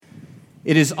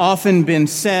It has often been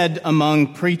said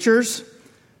among preachers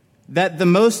that the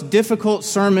most difficult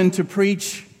sermon to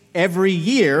preach every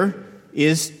year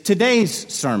is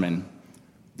today's sermon,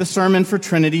 the sermon for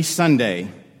Trinity Sunday.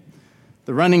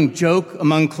 The running joke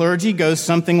among clergy goes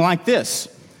something like this.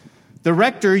 The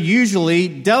rector usually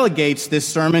delegates this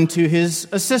sermon to his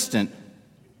assistant.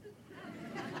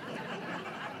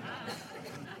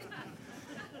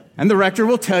 And the rector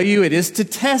will tell you it is to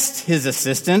test his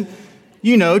assistant,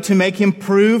 to make him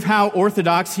prove how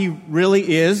orthodox he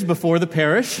really is before the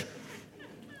parish.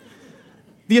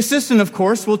 The assistant, of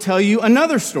course, will tell you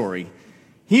another story.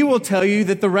 He will tell you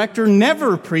that the rector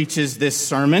never preaches this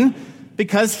sermon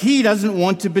because he doesn't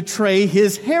want to betray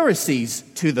his heresies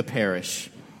to the parish.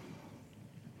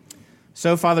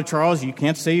 So, Father Charles, you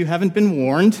can't say you haven't been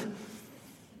warned.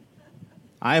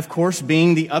 I, of course,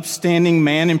 being the upstanding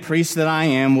man and priest that I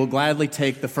am, will gladly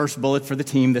take the first bullet for the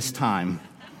team this time.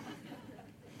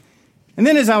 And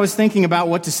then as I was thinking about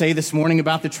what to say this morning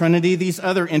about the Trinity, these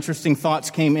other interesting thoughts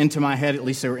came into my head, at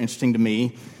least they were interesting to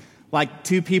me, like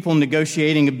two people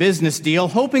negotiating a business deal,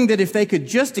 hoping that if they could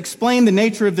just explain the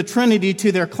nature of the Trinity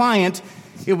to their client,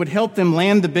 it would help them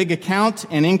land the big account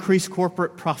and increase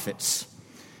corporate profits.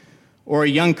 Or a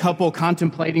young couple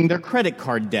contemplating their credit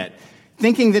card debt,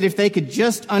 thinking that if they could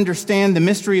just understand the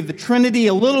mystery of the Trinity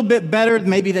a little bit better,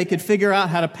 maybe they could figure out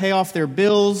how to pay off their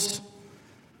bills.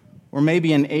 Or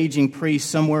maybe an aging priest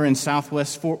somewhere in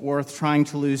Southwest Fort Worth trying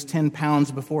to lose 10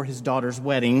 pounds before his daughter's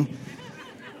wedding,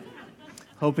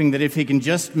 hoping that if he can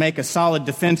just make a solid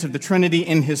defense of the Trinity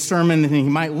in his sermon, then he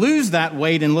might lose that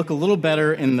weight and look a little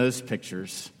better in those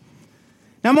pictures.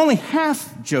 Now, I'm only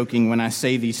half joking when I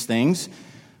say these things,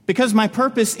 because my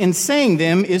purpose in saying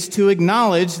them is to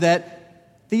acknowledge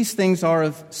that these things are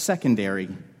of secondary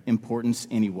importance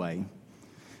anyway.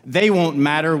 They won't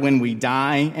matter when we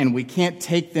die, and we can't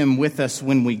take them with us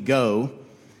when we go.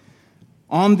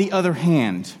 On the other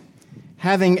hand,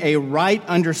 having a right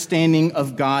understanding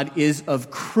of God is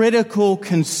of critical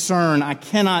concern. I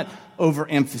cannot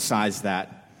overemphasize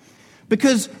that.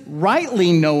 Because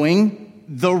rightly knowing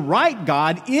the right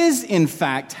God is, in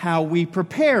fact, how we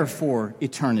prepare for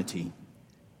eternity.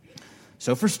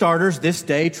 So for starters, this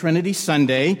day, Trinity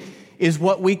Sunday, is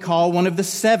what we call one of the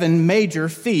 7 major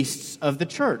feasts of the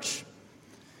church.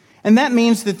 And that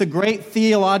means that the great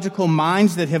theological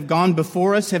minds that have gone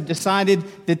before us have decided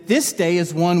that this day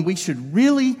is one we should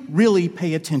really, really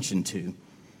pay attention to.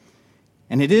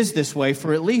 And it is this way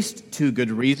for at least 2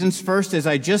 good reasons. First, as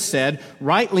I just said,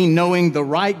 rightly knowing the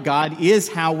right God is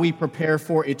how we prepare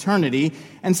for eternity.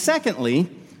 And secondly,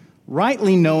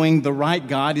 rightly knowing the right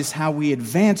God is how we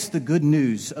advance the good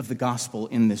news of the gospel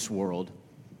in this world.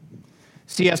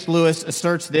 C.S. Lewis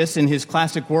asserts this in his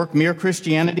classic work, Mere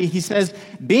Christianity. He says,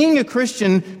 being a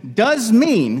Christian does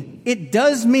mean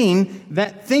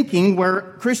that thinking where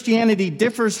Christianity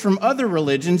differs from other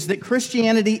religions, that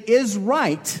Christianity is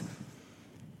right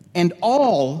and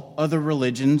all other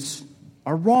religions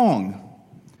are wrong.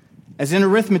 As in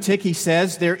arithmetic, he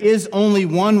says, there is only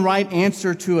one right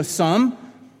answer to a sum,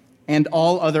 and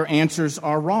all other answers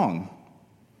are wrong.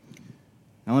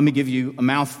 Now, let me give you a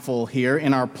mouthful here.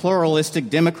 In our pluralistic,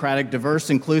 democratic,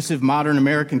 diverse, inclusive, modern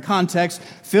American context,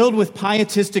 filled with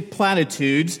pietistic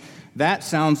platitudes, that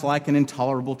sounds like an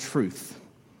intolerable truth.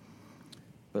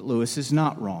 But Lewis is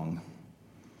not wrong.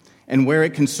 And where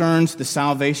it concerns the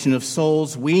salvation of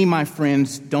souls, we, my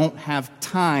friends, don't have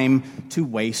time to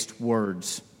waste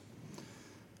words.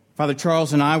 Father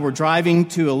Charles and I were driving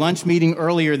to a lunch meeting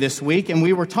earlier this week, and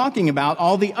we were talking about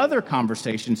all the other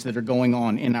conversations that are going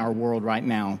on in our world right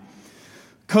now.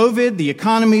 COVID, the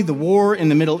economy, the war in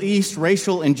the Middle East,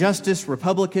 racial injustice,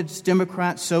 Republicans,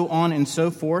 Democrats, so on and so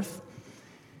forth.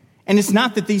 And it's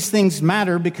not that these things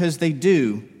matter, because they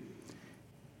do.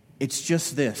 It's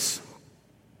just this.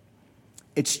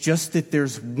 It's just that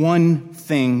there's one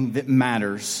thing that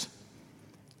matters,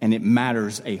 and it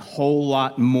matters a whole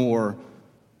lot more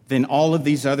than all of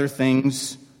these other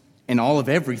things and all of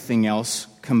everything else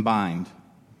combined.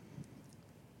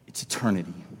 It's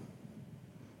eternity.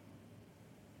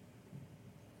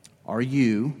 Are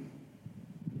you,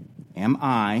 am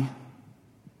I,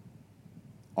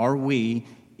 are we,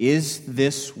 is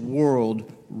this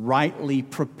world rightly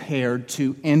prepared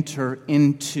to enter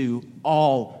into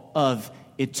all of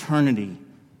eternity?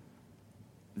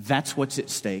 That's what's at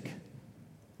stake.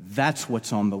 That's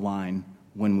what's on the line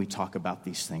when we talk about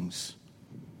these things.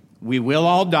 We will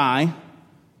all die,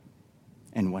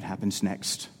 and what happens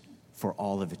next for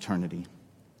all of eternity?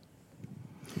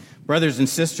 Brothers and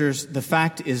sisters, the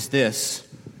fact is this: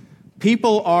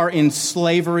 people are in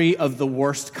slavery of the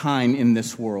worst kind in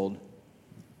this world.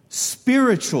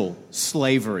 Spiritual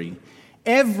slavery.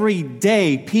 Every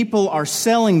day, people are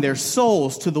selling their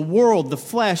souls to the world, the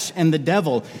flesh, and the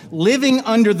devil, living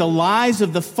under the lies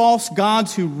of the false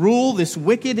gods who rule this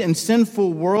wicked and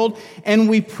sinful world. And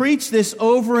we preach this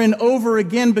over and over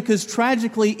again because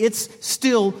tragically, it's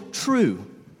still true.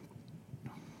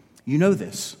 You know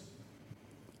this.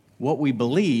 What we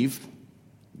believe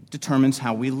determines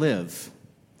how we live.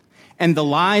 And the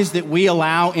lies that we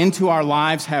allow into our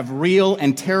lives have real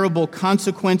and terrible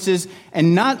consequences,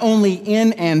 and not only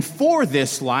in and for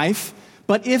this life,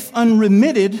 but if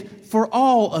unremitted, for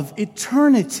all of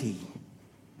eternity.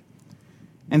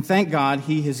 And thank God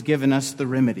he has given us the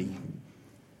remedy.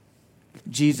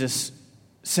 Jesus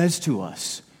says to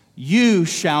us, "You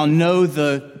shall know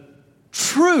the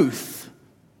truth.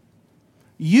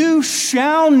 You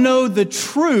shall know the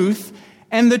truth,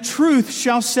 and the truth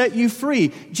shall set you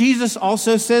free." Jesus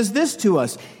also says this to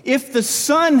us: if the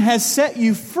Son has set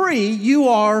you free, you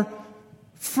are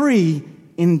free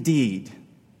indeed.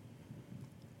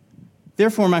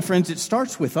 Therefore, my friends, it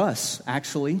starts with us,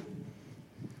 actually.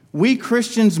 We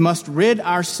Christians must rid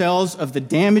ourselves of the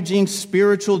damaging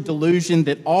spiritual delusion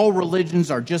that all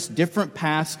religions are just different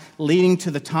paths leading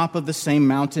to the top of the same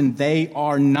mountain. They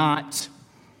are not.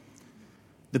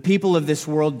 The people of this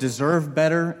world deserve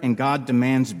better, and God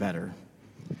demands better.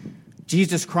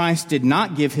 Jesus Christ did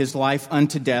not give his life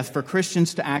unto death for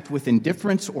Christians to act with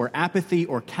indifference or apathy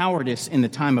or cowardice in the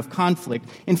time of conflict.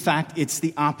 In fact, it's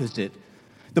the opposite.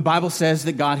 The Bible says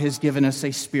that God has given us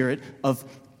a spirit of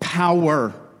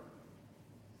power,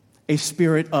 a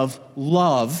spirit of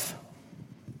love,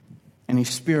 and a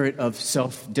spirit of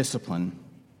self-discipline.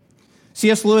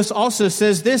 C.S. Lewis also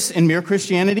says this in Mere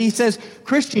Christianity. He says,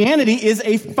 Christianity is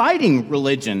a fighting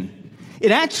religion.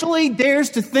 It actually dares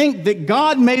to think that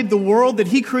God made the world, that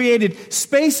he created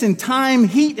space and time,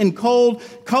 heat and cold,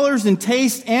 colors and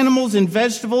taste, animals and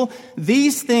vegetable.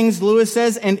 These things, Lewis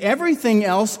says, and everything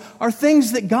else are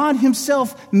things that God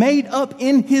himself made up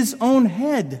in his own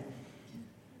head.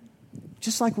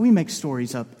 Just like we make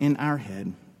stories up in our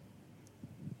head.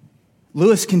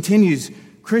 Lewis continues,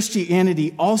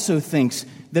 Christianity also thinks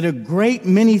that a great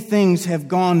many things have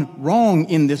gone wrong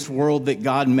in this world that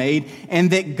God made, and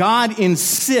that God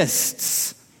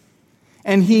insists,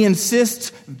 and he insists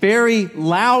very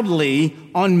loudly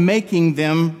on making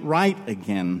them right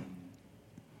again.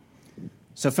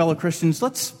 So, fellow Christians,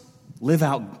 let's live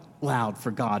out loud for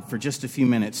God for just a few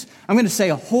minutes. I'm going to say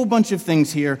a whole bunch of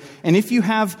things here, and if you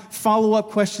have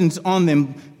follow-up questions on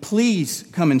them, please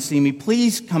come and see me.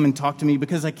 Please come and talk to me,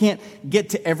 because I can't get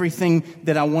to everything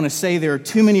that I want to say. There are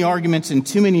too many arguments and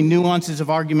too many nuances of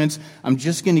arguments. I'm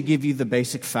just going to give you the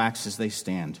basic facts as they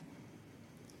stand.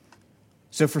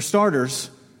 So for starters,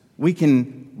 we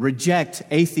can reject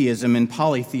atheism and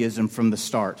polytheism from the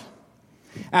start.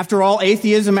 After all,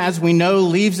 atheism, as we know,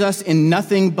 leaves us in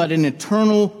nothing but an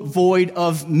eternal void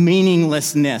of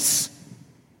meaninglessness.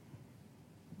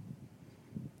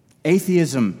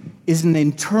 Atheism is an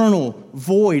internal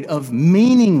void of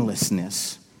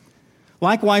meaninglessness.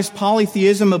 Likewise,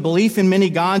 polytheism, a belief in many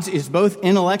gods, is both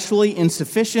intellectually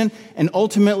insufficient and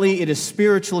ultimately it is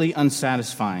spiritually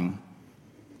unsatisfying.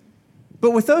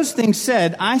 But with those things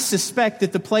said, I suspect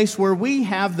that the place where we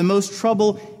have the most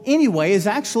trouble anyway is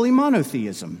actually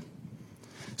monotheism.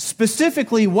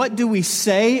 Specifically, what do we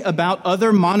say about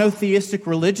other monotheistic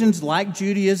religions like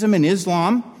Judaism and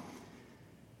Islam?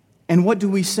 And what do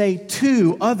we say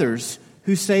to others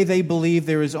who say they believe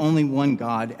there is only one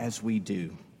God as we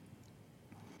do?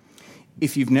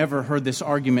 If you've never heard this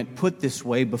argument put this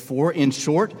way before, in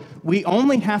short, we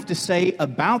only have to say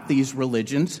about these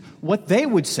religions what they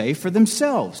would say for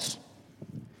themselves.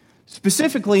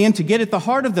 Specifically, and to get at the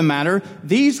heart of the matter,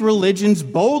 these religions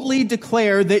boldly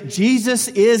declare that Jesus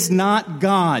is not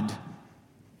God.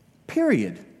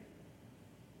 Period.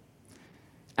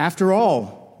 After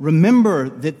all, remember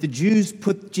that the Jews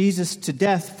put Jesus to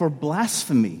death for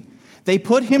blasphemy. They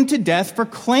put him to death for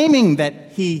claiming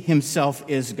that he himself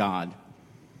is God.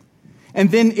 And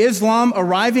then Islam,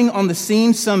 arriving on the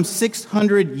scene some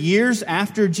 600 years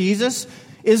after Jesus,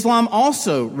 Islam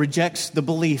also rejects the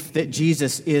belief that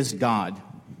Jesus is God.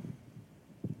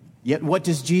 Yet what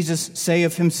does Jesus say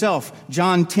of himself?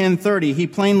 John 10:30, he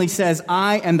plainly says,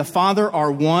 I and the Father are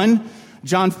one.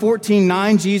 John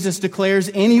 14:9, Jesus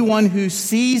declares, anyone who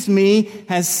sees me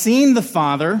has seen the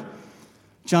Father.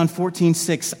 John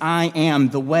 14:6, I am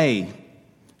the way.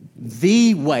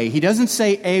 The way. He doesn't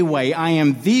say a way. I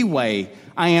am the way.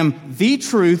 I am the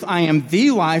truth. I am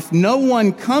the life. No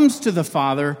one comes to the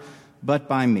Father but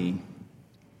by me.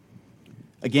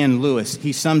 Again, Lewis,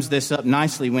 he sums this up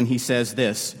nicely when he says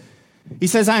this. He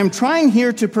says, I am trying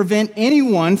here to prevent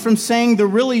anyone from saying the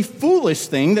really foolish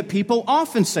thing that people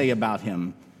often say about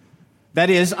him. That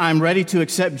is, I'm ready to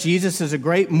accept Jesus as a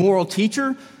great moral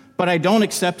teacher, but I don't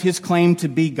accept his claim to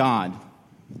be God.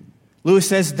 Lewis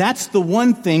says that's the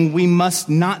one thing we must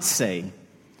not say.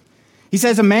 He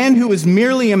says a man who was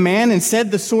merely a man and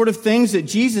said the sort of things that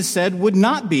Jesus said would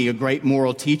not be a great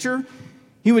moral teacher.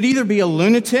 He would either be a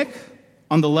lunatic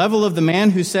on the level of the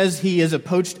man who says he is a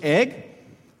poached egg,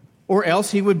 or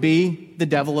else he would be the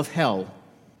devil of hell.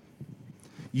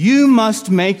 You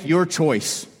must make your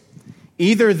choice.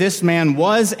 Either this man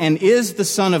was and is the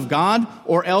Son of God,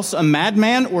 or else a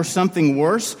madman or something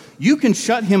worse. You can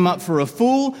shut him up for a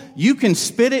fool, you can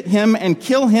spit at him and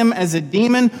kill him as a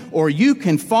demon, or you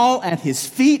can fall at his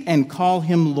feet and call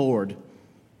him Lord.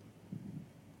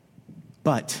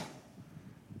 But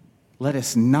let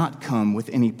us not come with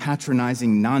any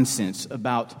patronizing nonsense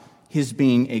about his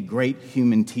being a great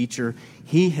human teacher.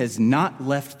 He has not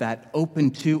left that open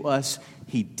to us.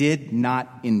 He did not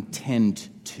intend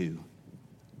to.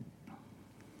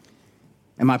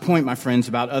 And my point, my friends,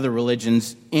 about other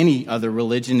religions, any other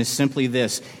religion, is simply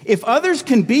this. If others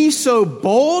can be so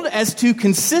bold as to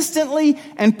consistently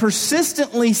and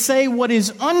persistently say what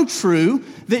is untrue,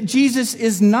 that Jesus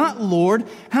is not Lord,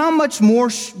 how much more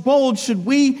bold should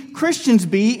we Christians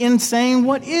be in saying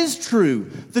what is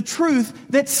true, the truth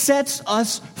that sets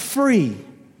us free?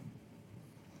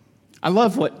 I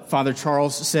love what Father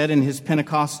Charles said in his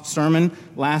Pentecost sermon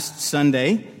last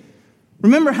Sunday.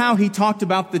 Remember how he talked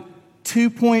about the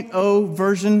 2.0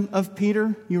 version of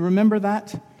Peter? You remember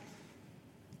that?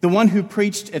 The one who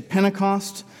preached at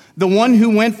Pentecost, the one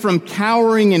who went from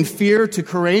cowering in fear to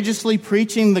courageously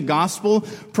preaching the gospel,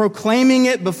 proclaiming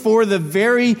it before the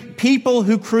very people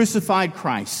who crucified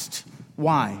Christ.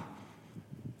 Why?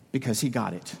 Because he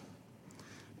got it.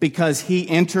 Because he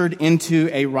entered into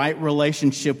a right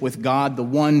relationship with God, the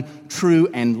one true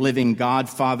and living God,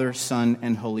 Father, Son,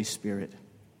 and Holy Spirit.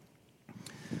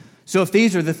 So if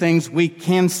these are the things we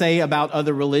can say about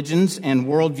other religions and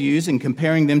worldviews and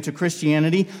comparing them to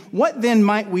Christianity, what then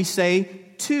might we say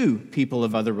to people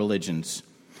of other religions?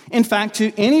 In fact,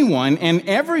 to anyone and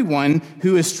everyone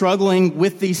who is struggling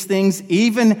with these things,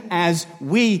 even as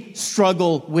we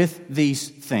struggle with these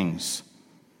things.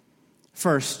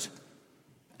 First,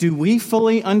 do we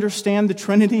fully understand the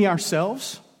Trinity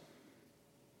ourselves?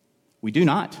 We do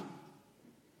not.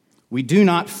 We do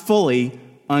not fully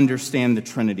understand the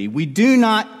Trinity. We do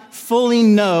not fully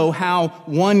know how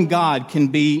one God can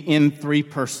be in three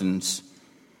persons.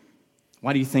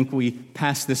 Why do you think we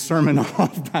pass this sermon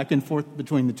off back and forth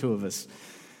between the two of us?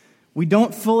 We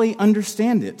don't fully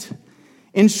understand it.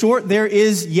 In short, there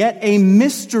is yet a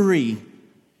mystery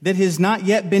that has not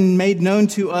yet been made known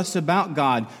to us about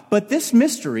God. But this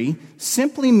mystery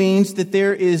simply means that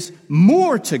there is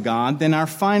more to God than our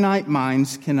finite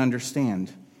minds can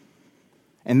understand.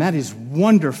 And that is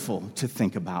wonderful to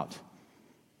think about.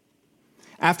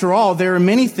 After all, there are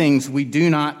many things we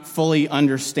do not fully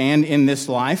understand in this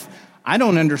life. I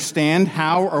don't understand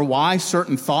how or why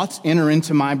certain thoughts enter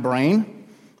into my brain.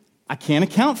 I can't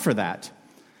account for that.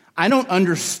 I don't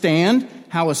understand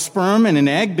how a sperm and an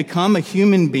egg become a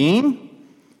human being.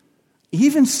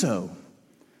 Even so,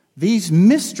 these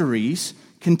mysteries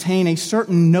contain a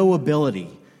certain knowability,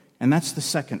 and that's the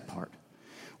second part.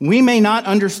 We may not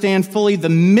understand fully the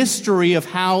mystery of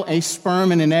how a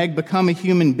sperm and an egg become a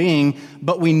human being,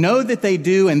 but we know that they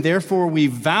do, and therefore we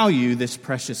value this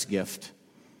precious gift.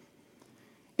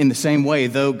 In the same way,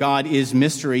 though God is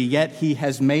mystery, yet he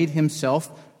has made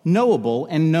himself knowable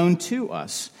and known to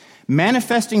us,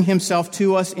 manifesting himself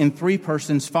to us in three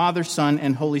persons, Father, Son,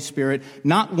 and Holy Spirit,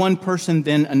 not one person,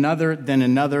 then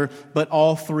another, but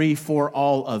all three for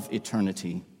all of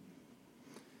eternity.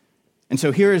 And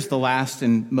so here is the last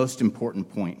and most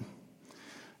important point.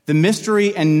 The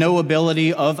mystery and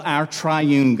knowability of our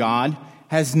triune God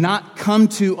has not come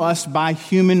to us by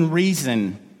human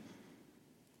reason.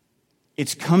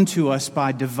 It's come to us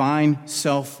by divine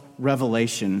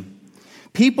self-revelation.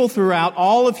 People throughout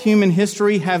all of human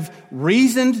history have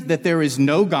reasoned that there is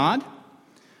no God.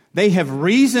 They have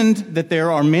reasoned that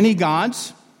there are many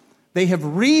gods. They have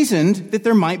reasoned that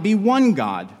there might be one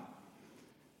God.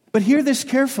 But hear this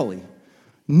carefully.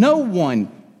 No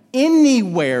one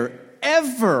anywhere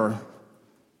ever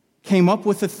came up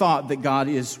with the thought that God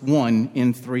is one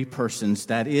in three persons.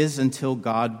 That is, until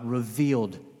God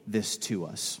revealed this to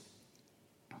us.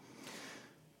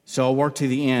 So I'll work to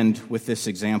the end with this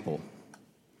example.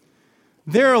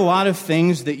 There are a lot of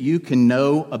things that you can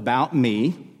know about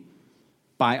me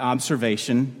by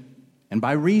observation and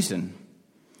by reason.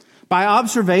 By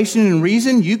observation and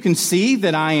reason, you can see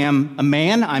that I am a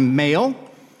man, I'm male.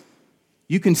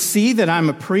 You can see that I'm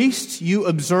a priest. You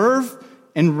observe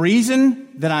and reason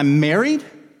that I'm married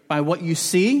by what you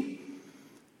see.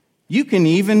 You can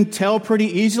even tell pretty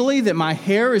easily that my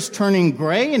hair is turning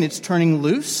gray and it's turning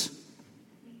loose.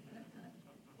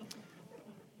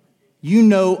 You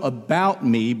know about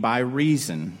me by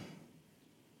reason.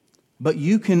 But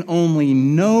you can only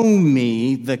know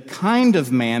me, the kind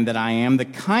of man that I am, the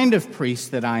kind of priest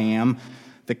that I am,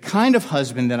 the kind of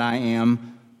husband that I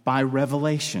am, by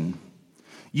revelation.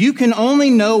 You can only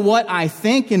know what I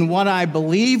think and what I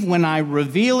believe when I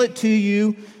reveal it to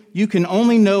you. You can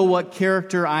only know what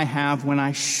character I have when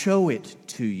I show it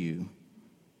to you.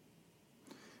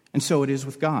 And so it is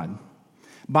with God.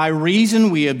 By reason,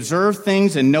 we observe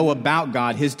things and know about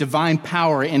God, His divine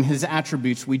power and His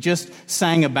attributes. We just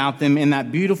sang about them in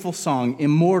that beautiful song,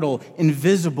 immortal,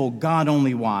 invisible, God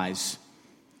only wise.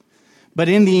 But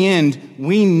in the end,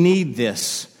 we need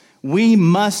this. We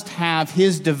must have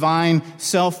His divine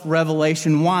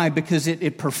self-revelation. Why? Because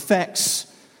it perfects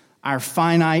our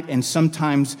finite and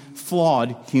sometimes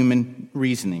flawed human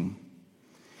reasoning.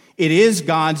 It is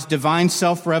God's divine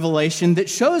self-revelation that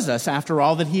shows us, after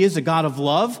all, that He is a God of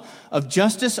love, of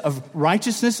justice, of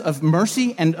righteousness, of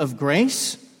mercy, and of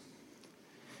grace.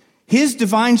 His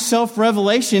divine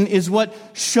self-revelation is what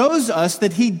shows us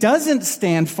that He doesn't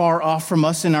stand far off from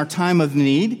us in our time of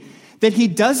need, that He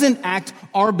doesn't act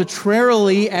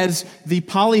arbitrarily as the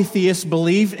polytheists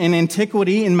believed in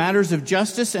antiquity in matters of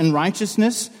justice and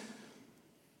righteousness,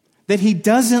 that He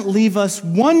doesn't leave us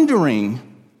wondering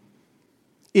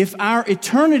if our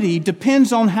eternity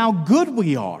depends on how good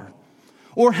we are,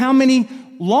 or how many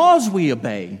laws we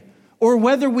obey, or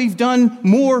whether we've done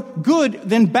more good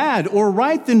than bad, or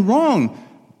right than wrong.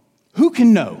 Who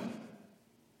can know?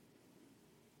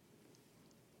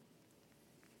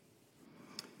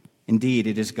 Indeed,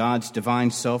 it is God's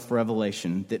divine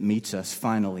self-revelation that meets us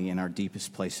finally in our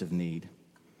deepest place of need.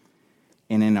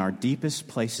 And in our deepest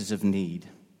places of need,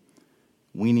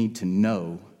 we need to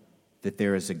know that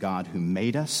there is a God who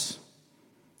made us,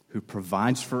 who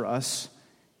provides for us,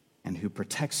 and who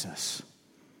protects us.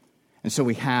 And so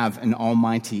we have an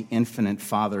almighty, infinite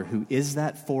Father who is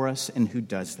that for us and who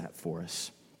does that for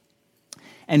us.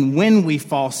 And when we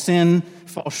fall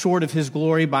short of His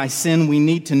glory by sin, we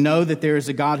need to know that there is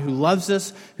a God who loves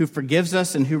us, who forgives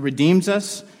us, and who redeems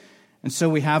us. And so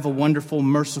we have a wonderful,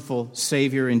 merciful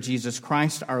Savior in Jesus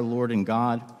Christ, our Lord and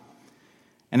God.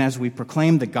 And as we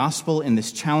proclaim the gospel in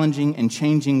this challenging and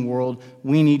changing world,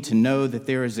 we need to know that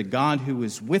there is a God who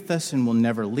is with us and will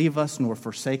never leave us nor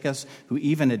forsake us, who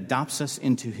even adopts us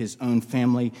into His own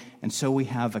family. And so we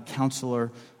have a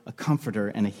counselor, a comforter,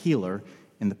 and a healer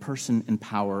in the person and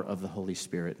power of the Holy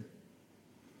Spirit.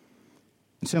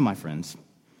 And so, my friends,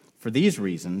 for these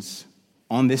reasons,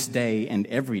 on this day and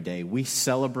every day, we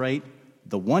celebrate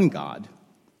the one God,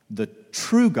 the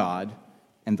true God,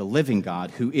 and the living God,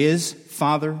 who is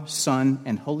Father, Son,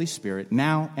 and Holy Spirit,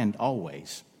 now and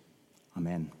always.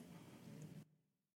 Amen.